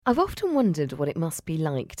I've often wondered what it must be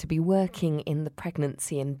like to be working in the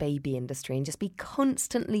pregnancy and baby industry and just be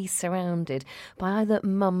constantly surrounded by either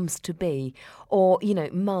mums-to-be or,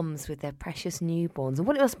 mums with their precious newborns, and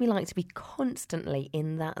what it must be like to be constantly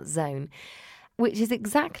in that zone, which is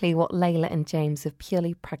exactly what Layla and James of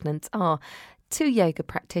Purely Pregnant are. Two yoga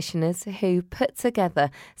practitioners who put together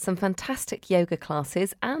some fantastic yoga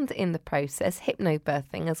classes and, in the process,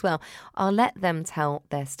 hypnobirthing as well. I'll let them tell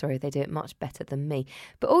their story. They do it much better than me.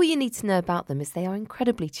 But all you need to know about them is they are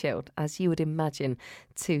incredibly chilled, as you would imagine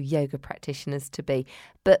two yoga practitioners to be,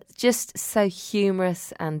 but just so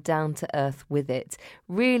humorous and down to earth with it.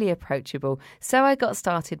 Really approachable. So I got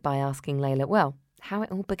started by asking Layla, well, how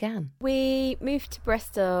it all began. We moved to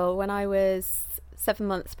Bristol when I was 7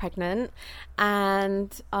 months pregnant,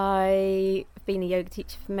 and I've been a yoga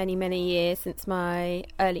teacher for many, many years, since my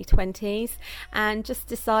early 20s, and just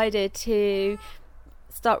decided to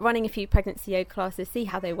start running a few pregnancy yoga classes, see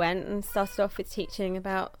how they went, and started off with teaching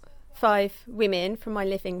about 5 women from my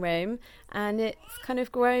living room, and it's kind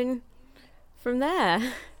of grown from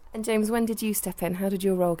there. And James, when did you step in? How did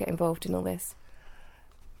your role get involved in all this?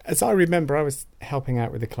 As I remember, I was helping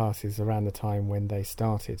out with the classes around the time when they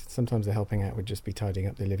started. Sometimes the helping out would just be tidying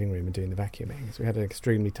up the living room and doing the vacuuming. So we had an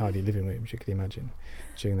extremely tidy living room, as you could imagine,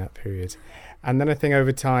 during that period. And then I think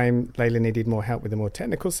over time, Layla needed more help with the more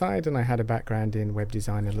technical side, and I had a background in web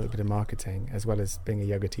design and a little bit of marketing, as well as being a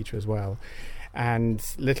yoga teacher as well. And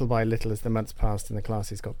little by little, as the months passed and the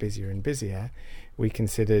classes got busier and busier, we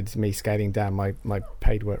considered me scaling down my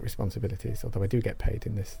paid work responsibilities, although I do get paid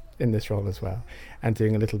in this role as well, and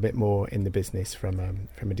doing a little bit more in the business from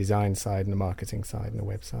a design side and a marketing side and a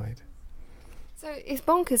website. So it's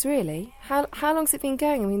bonkers, really. How long's it been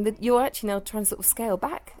going? I mean, you're actually now trying to sort of scale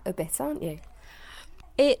back a bit, aren't you?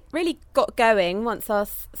 It really got going once our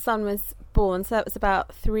son was born, so that was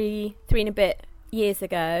about three and a bit years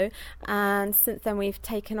ago, and since then we've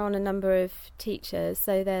taken on a number of teachers,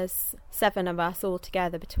 so there's 7 of us all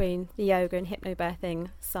together between the yoga and hypnobirthing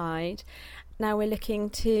side. Now we're looking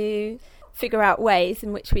to figure out ways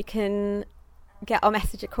in which we can get our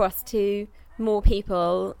message across to more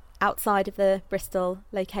people outside of the Bristol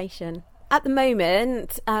location. At the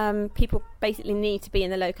moment, people basically need to be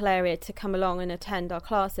in the local area to come along and attend our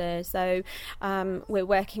classes, so we're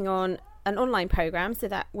working on an online program so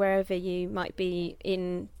that wherever you might be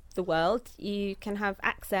in the world, you can have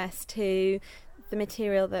access to the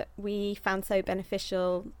material that we found so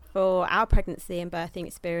beneficial for our pregnancy and birthing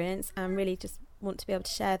experience, and really just want to be able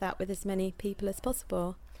to share that with as many people as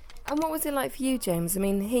possible. And what was it like for you, James? I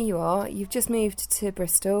mean, here you are, you've just moved to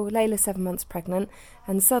Bristol, Layla 7 months pregnant,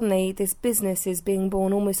 and suddenly this business is being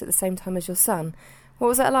born almost at the same time as your son. What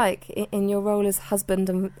was that like in your role as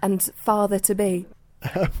husband and father-to-be?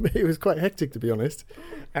 It was quite hectic, to be honest.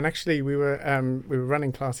 And actually, we were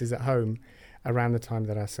running classes at home around the time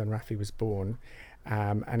that our son Rafi was born,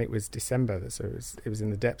 and it was December, so it was in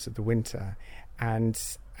the depths of the winter. And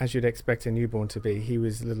as you'd expect a newborn to be, he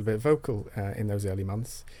was a little bit vocal in those early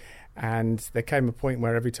months. And there came a point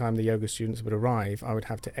where every time the yoga students would arrive, I would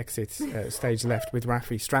have to exit stage left with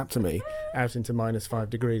Rafi strapped to me out into -5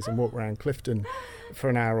 degrees and walk around Clifton for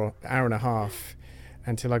an hour and a half,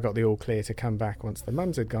 until I got the all clear to come back once the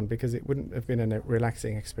mums had gone, because it wouldn't have been a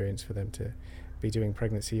relaxing experience for them to be doing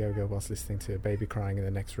pregnancy yoga whilst listening to a baby crying in the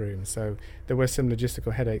next room. So there were some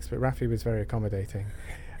logistical headaches, but Rafi was very accommodating,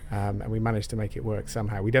 and we managed to make it work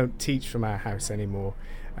somehow. We don't teach from our house anymore.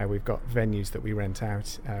 We've got venues that we rent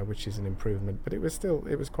out, which is an improvement, but it was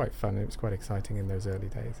quite fun. It was quite exciting in those early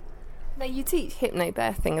days. Now, you teach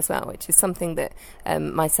hypnobirthing as well, which is something that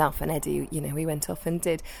myself and Eddie, we went off and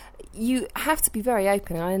did. You have to be very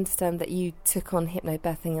open. I understand that you took on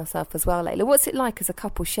hypnobirthing yourself as well, Layla. What's it like as a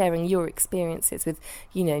couple sharing your experiences with,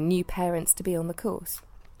 new parents to be on the course?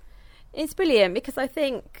 It's brilliant, because I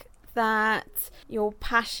think that your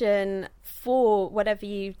passion for whatever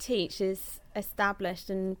you teach is established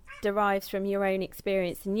and derives from your own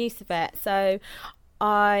experience and use of it. So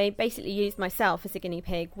I basically used myself as a guinea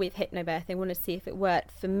pig with hypnobirthing, wanted to see if it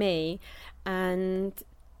worked for me, and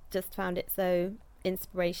just found it so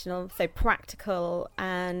inspirational, so practical,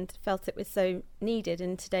 and felt it was so needed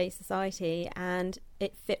in today's society, and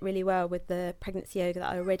it fit really well with the pregnancy yoga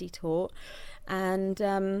that I already taught.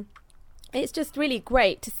 And it's just really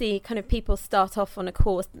great to see kind of people start off on a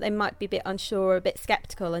course that they might be a bit unsure or a bit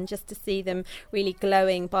sceptical, and just to see them really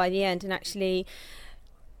glowing by the end and actually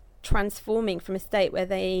transforming from a state where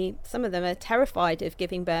some of them are terrified of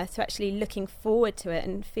giving birth to actually looking forward to it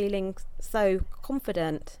and feeling so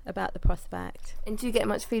confident about the prospect. And do you get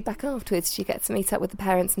much feedback afterwards? Do you get to meet up with the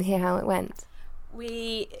parents and hear how it went?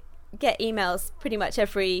 We get emails pretty much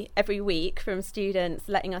every week from students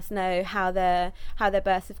letting us know how their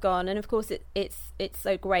births have gone, and of course it's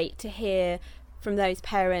so great to hear from those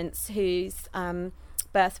parents whose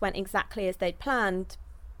births went exactly as they'd planned.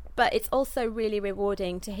 But it's also really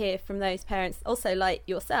rewarding to hear from those parents, also like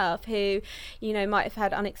yourself, who, you know, might have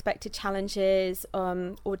had unexpected challenges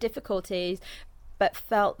or difficulties, but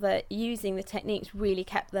felt that using the techniques really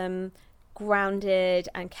kept them grounded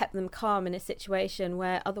and kept them calm in a situation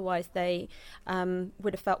where otherwise they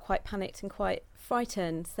would have felt quite panicked and quite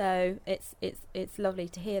frightened. So it's lovely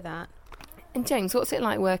to hear that. And James, what's it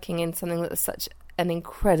like working in something that's such an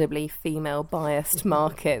incredibly female biased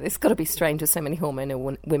market? It's got to be strange with so many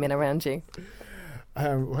hormonal women around you.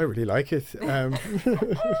 Well, I really like it.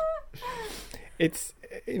 It's,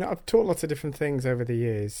 you know, I've taught lots of different things over the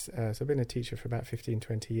years. So I've been a teacher for about 15,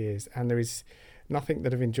 20 years, and there is nothing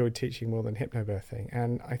that I've enjoyed teaching more than hypnobirthing.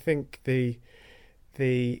 And I think the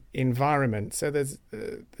environment, so there's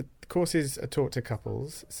the courses are taught to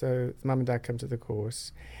couples, so mum and dad come to the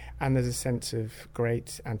course, and there's a sense of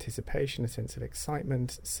great anticipation, a sense of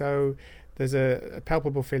excitement. So there's a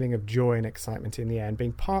palpable feeling of joy and excitement in the end.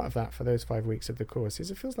 Being part of that for those 5 weeks of the course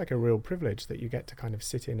it feels like a real privilege that you get to kind of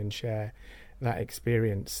sit in and share that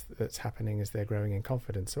experience that's happening as they're growing in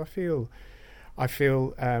confidence. So I feel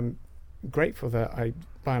grateful that I,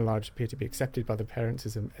 by and large, appear to be accepted by the parents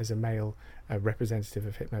as a male representative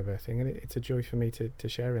of hypnobirthing, and it's a joy for me to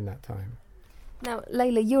share in that time. Now,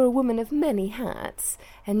 Layla, you're a woman of many hats,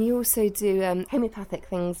 and you also do homeopathic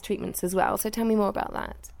treatments as well. So tell me more about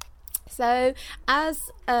that. So,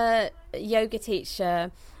 as a yoga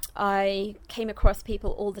teacher, I came across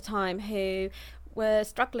people all the time who were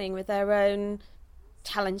struggling with their own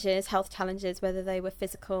challenges, health challenges, whether they were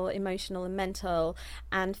physical, emotional and mental,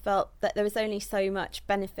 and felt that there was only so much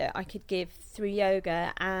benefit I could give through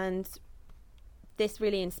yoga. And this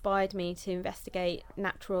really inspired me to investigate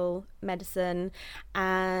natural medicine,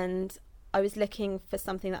 and I was looking for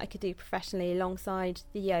something that I could do professionally alongside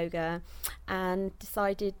the yoga, and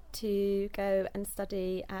decided to go and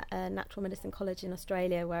study at a natural medicine college in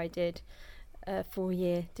Australia, where I did a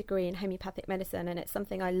 4-year degree in homeopathic medicine. And it's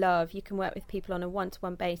something I love. You can work with people on a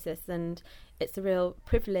one-to-one basis, and it's a real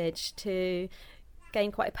privilege to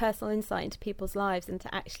gain quite a personal insight into people's lives and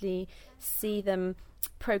to actually see them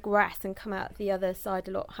progress and come out the other side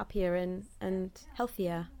a lot happier and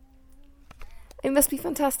healthier. It must be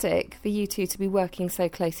fantastic for you two to be working so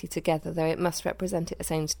closely together, though it must represent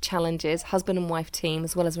its own challenges, husband and wife team,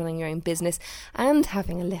 as well as running your own business and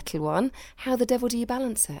having a little one. How the devil do you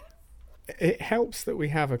balance it? It helps that we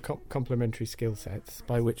have a complementary skill sets,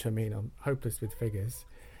 by which I mean I'm hopeless with figures,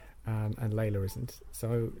 and Layla isn't.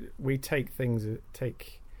 So we take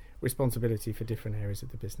responsibility for different areas of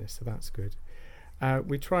the business, so that's good.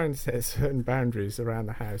 We try and set certain boundaries around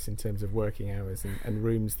the house in terms of working hours and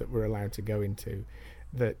rooms that we're allowed to go into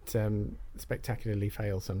that spectacularly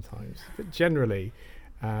fail sometimes. But generally,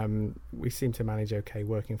 we seem to manage okay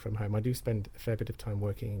working from home. I do spend a fair bit of time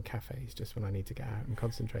working in cafes just when I need to get out and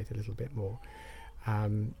concentrate a little bit more.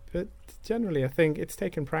 But generally, I think it's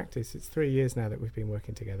taken practice. It's 3 years now that we've been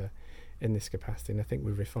working together in this capacity, and I think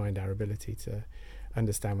we've refined our ability to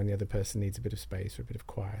understand when the other person needs a bit of space or a bit of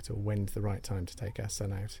quiet, or when's the right time to take our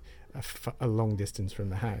son out a long distance from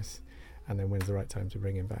the house, and then when's the right time to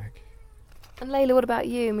bring him back. And Layla, what about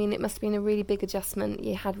you? I mean, it must have been a really big adjustment.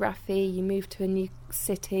 You had Rafi, you moved to a new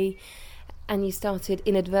city, and you started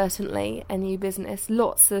inadvertently a new business.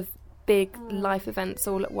 Lots of big life events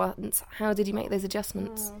all at once. How did you make those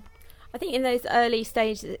adjustments? I think in those early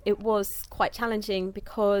stages it was quite challenging,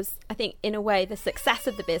 because I think in a way the success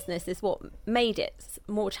of the business is what made it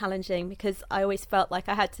more challenging, because I always felt like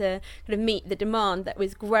I had to kind of meet the demand that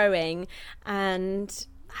was growing and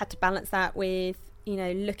had to balance that with, you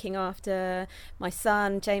know, looking after my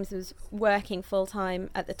son. James was working full-time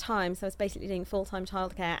at the time, so I was basically doing full-time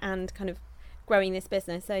childcare and kind of growing this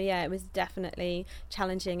business. So yeah, it was definitely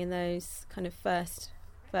challenging in those kind of first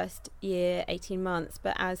year, 18 months.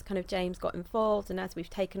 But as kind of James got involved, and as we've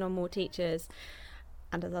taken on more teachers,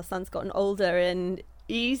 and as our son's gotten older and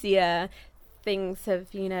easier, things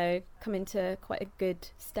have, you know, come into quite a good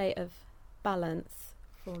state of balance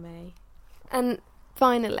for me. And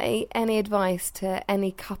finally, any advice to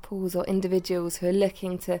any couples or individuals who are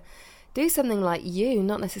looking to do something like you,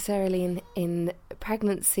 not necessarily in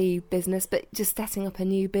pregnancy business, but just setting up a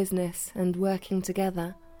new business and working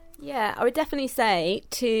together? Yeah, I would definitely say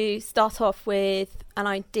to start off with an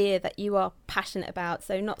idea that you are passionate about.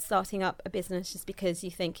 So not starting up a business just because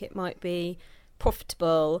you think it might be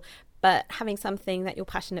profitable, but having something that you're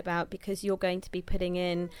passionate about, because you're going to be putting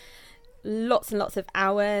in lots and lots of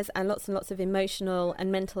hours and lots of emotional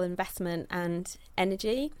and mental investment and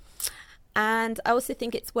energy. And I also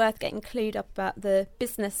think it's worth getting clued up about the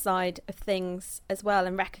business side of things as well,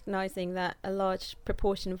 and recognising that a large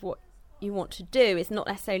proportion of what you want to do is not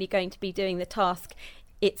necessarily going to be doing the task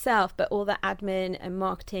itself, but all the admin and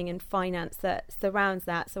marketing and finance that surrounds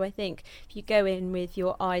that. So I think if you go in with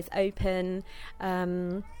your eyes open,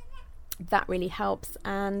 that really helps.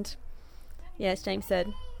 And yeah, as James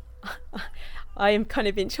said, I am kind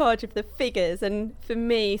of in charge of the figures, and for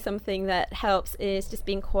me something that helps is just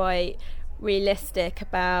being quite realistic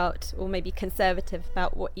about, or maybe conservative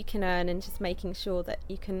about, what you can earn, and just making sure that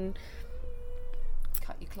you can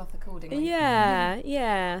cut your cloth accordingly.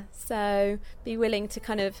 Yeah. So be willing to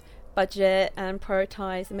kind of budget and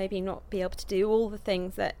prioritise, and maybe not be able to do all the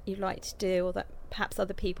things that you'd like to do, or that perhaps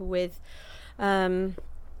other people with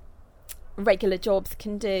regular jobs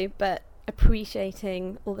can do, but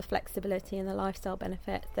appreciating all the flexibility and the lifestyle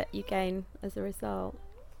benefit that you gain as a result.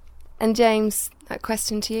 And James, that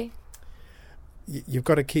question to you? You've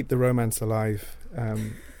got to keep the romance alive,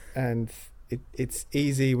 and it's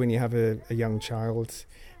easy when you have a young child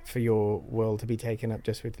for your world to be taken up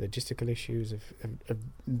just with logistical issues of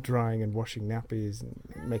drying and washing nappies and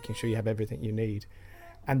making sure you have everything you need.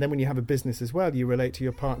 And then when you have a business as well, you relate to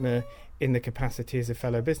your partner in the capacity as a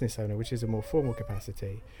fellow business owner, which is a more formal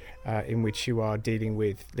capacity, in which you are dealing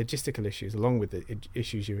with logistical issues along with the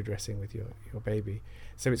issues you're addressing with your baby.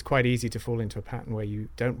 So it's quite easy to fall into a pattern where you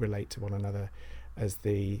don't relate to one another as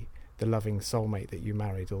the loving soulmate that you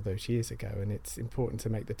married all those years ago. And it's important to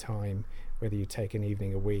make the time, whether you take an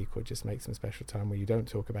evening a week or just make some special time where you don't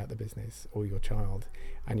talk about the business or your child,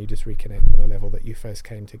 and you just reconnect on a level that you first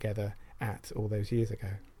came together at all those years ago.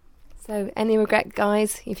 So any regret,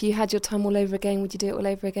 guys? If you had your time all over again, would you do it all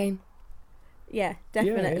over again? Yeah,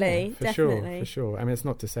 definitely. Yeah, for sure. I mean, it's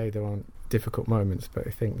not to say there aren't difficult moments, but I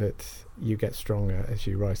think that you get stronger as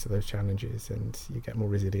you rise to those challenges, and you get more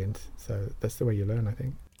resilient. So that's the way you learn, I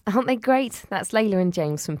think. Aren't they great? That's Layla and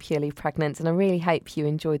James from Purely Pregnant, and I really hope you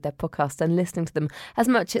enjoyed their podcast and listening to them as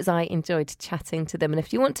much as I enjoyed chatting to them. And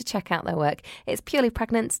if you want to check out their work, it's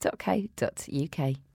purelypregnant.co.uk.